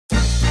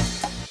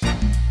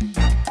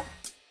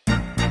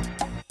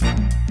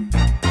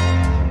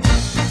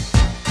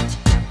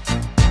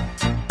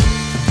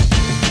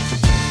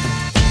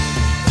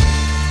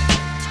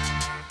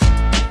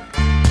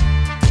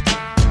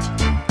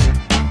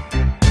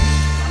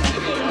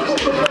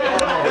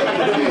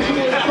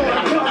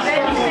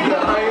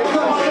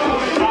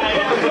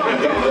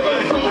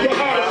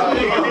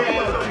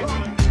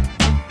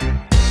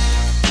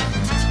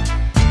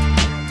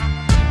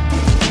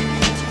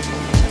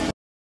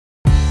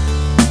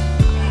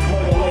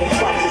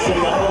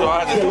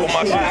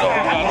my shit off.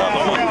 I got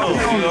another one too,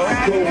 you know.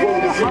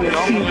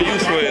 I'm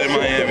used to it in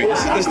Miami.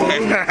 This is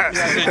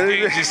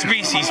endangered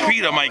species.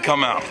 Peter might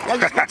come out.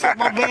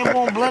 My band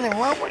won't blend and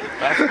run with it.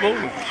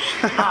 Absolutely.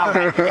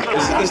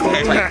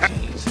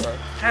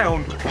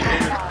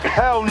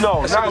 Hell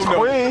no, not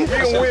Queens. You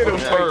don't wear them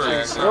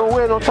birds. You don't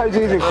wear no tight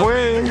jeans in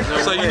Queens.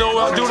 So you know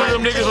what I do to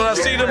them niggas when I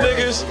see them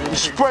niggas?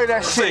 Spray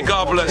that shit. Say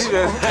God bless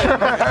you.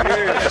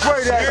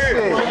 Spray that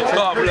shit.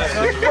 God bless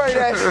you. Spray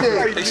that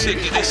shit.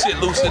 They shit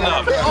loosen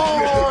up.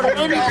 Oh, the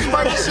Indians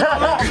spray that shit. I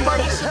love spray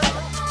that shit.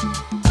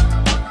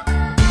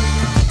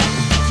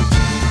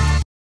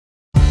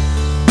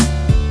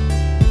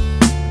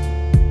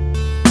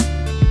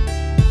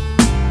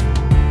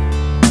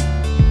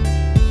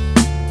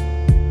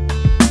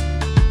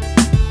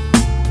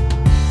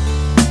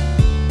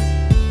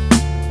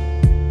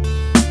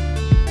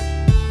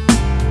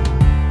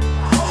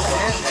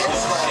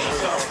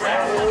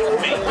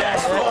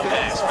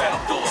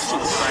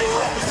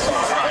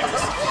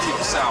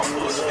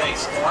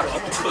 I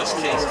keep the push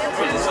case,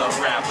 feelings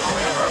unraveled,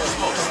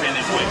 smoke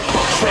spinning with me.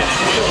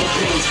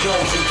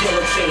 Guns and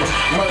guillotines,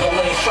 murder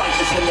lane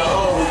strikers in the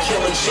hood with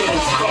killing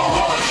chains, car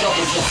hard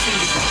jumpers and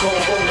seasons,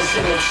 gold rollers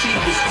and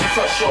achievers,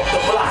 fresh off the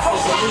block was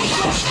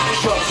allegiance,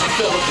 drugs and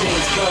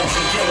Philippines, guns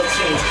and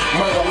guillotines,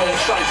 murder lane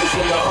strikers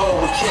in the hood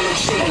with killing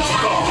chains,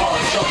 car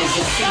hard jumpers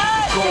and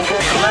seasons, gold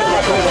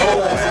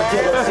rollers and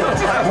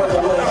guillotines,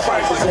 murder lane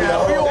strikers in the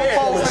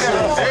hood with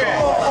killing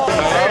chains.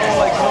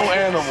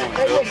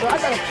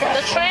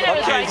 The trainer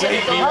is right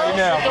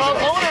there.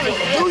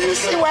 Do you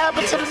see what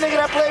happened to the nigga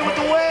that played with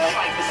the whale?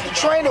 The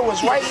trainer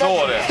was right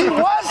there. He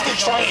was the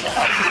trainer.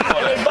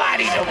 They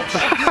bodied him.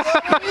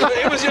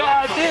 It was your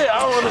idea. I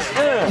don't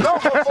understand. No,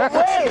 but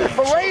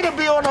for Ray to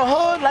be on the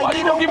hood like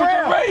Nino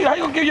Brown. How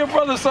you gonna give your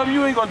brother something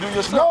you ain't gonna do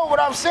yourself? No, what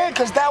I'm saying,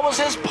 because that was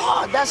his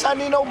part. That's how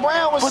Nino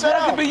Brown was set up. But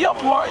that could be your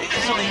part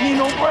easily,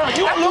 Nino Brown.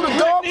 You I do the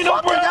dog fucking.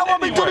 Y'all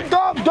want me to do the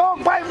dog?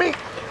 Dog bite me.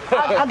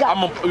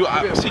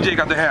 CJ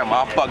got the hammer.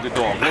 I'll plug the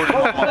dog. Word to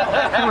my mother.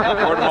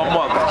 Word to my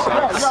mother.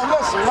 Yo,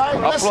 listen, right?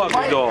 I'll plug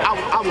the dog.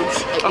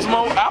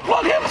 I'll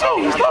plug him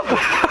too. He's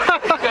nothing.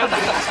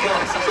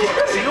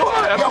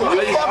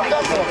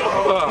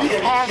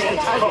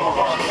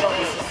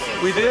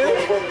 We did?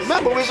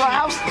 Remember, we was on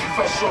house.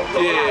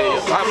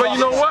 Yeah. But you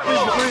know what? We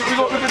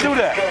can do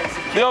that.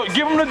 Yo,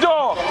 give him the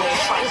dog.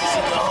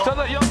 Tell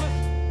that young.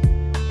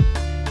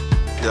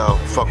 Yo,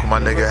 fuck with my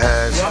nigga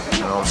Haz.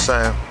 You know what I'm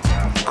saying?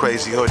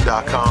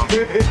 crazyhood.com.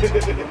 You know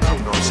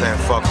what I'm saying?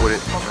 Fuck with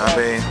it. You know what I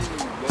mean?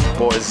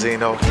 Boy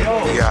Zeno. We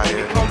out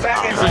here. I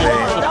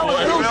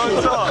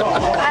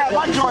had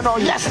my joint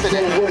on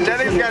yesterday. That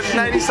nigga got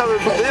 97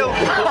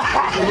 buildings.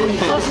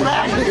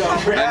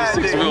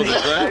 96 buildings,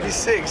 right?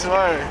 96,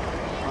 right?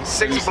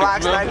 6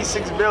 blocks,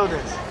 96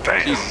 buildings.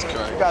 Jesus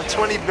Christ. We got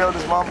 20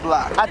 buildings, 1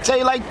 block. I tell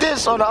you like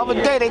this, on the other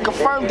day they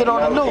confirmed it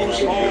on the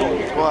news.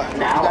 What? You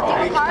got the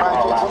biggest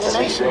project in the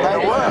nation, right?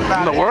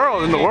 In the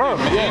world.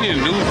 You need a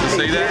news to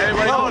say that.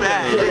 Everybody know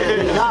that.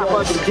 Nah,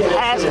 but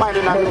Haz might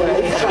have not known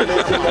that.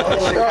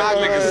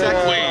 Nigga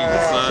Segways,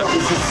 son.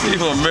 You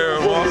from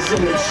Maryland?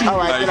 All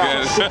right, get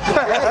out.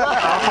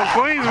 I'm from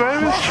Queens,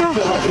 baby. It's true.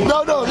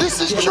 No,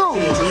 this is true.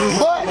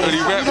 But,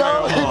 you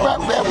know, he rap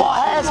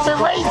Haz been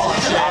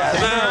racist.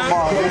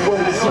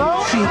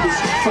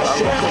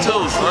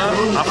 Too, son.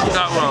 I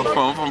forgot where I'm from.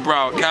 I'm from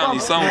Broward County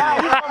somewhere.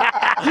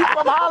 You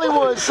from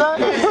Hollywood,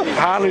 son.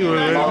 Hollywood,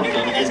 man.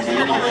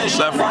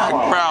 Chef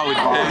Broward.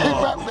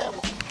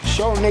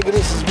 Show nigga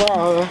this is my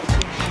hood.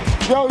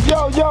 Yo,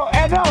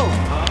 Edo.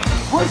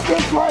 What's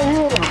this right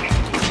here though?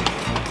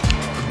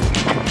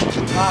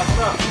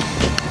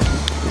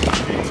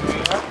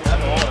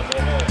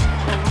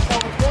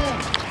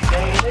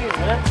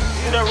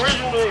 The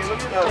original nigga,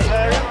 look at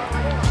that.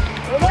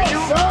 What you,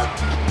 son?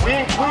 We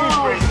in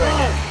Queensbridge,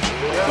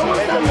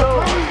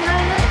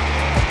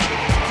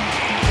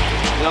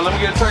 Yo, let me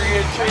get a turkey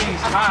and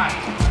cheese. Hot.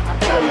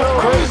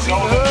 Crazy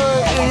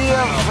hood in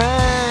your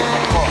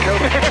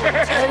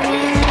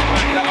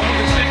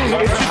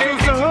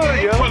Introduce the hood,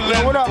 yo.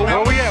 What up, man?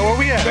 Where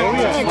we at?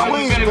 In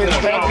Queensbridge,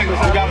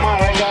 I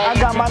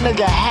got my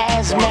nigga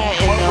Hazmat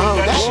in the hood.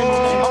 That shit,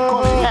 I'm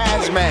calling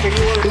Hazmat.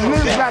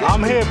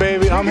 I'm here,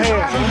 baby. I'm here.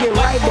 You get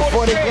right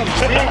before they get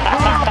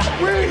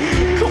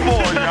Come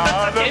on,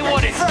 y'all. They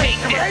want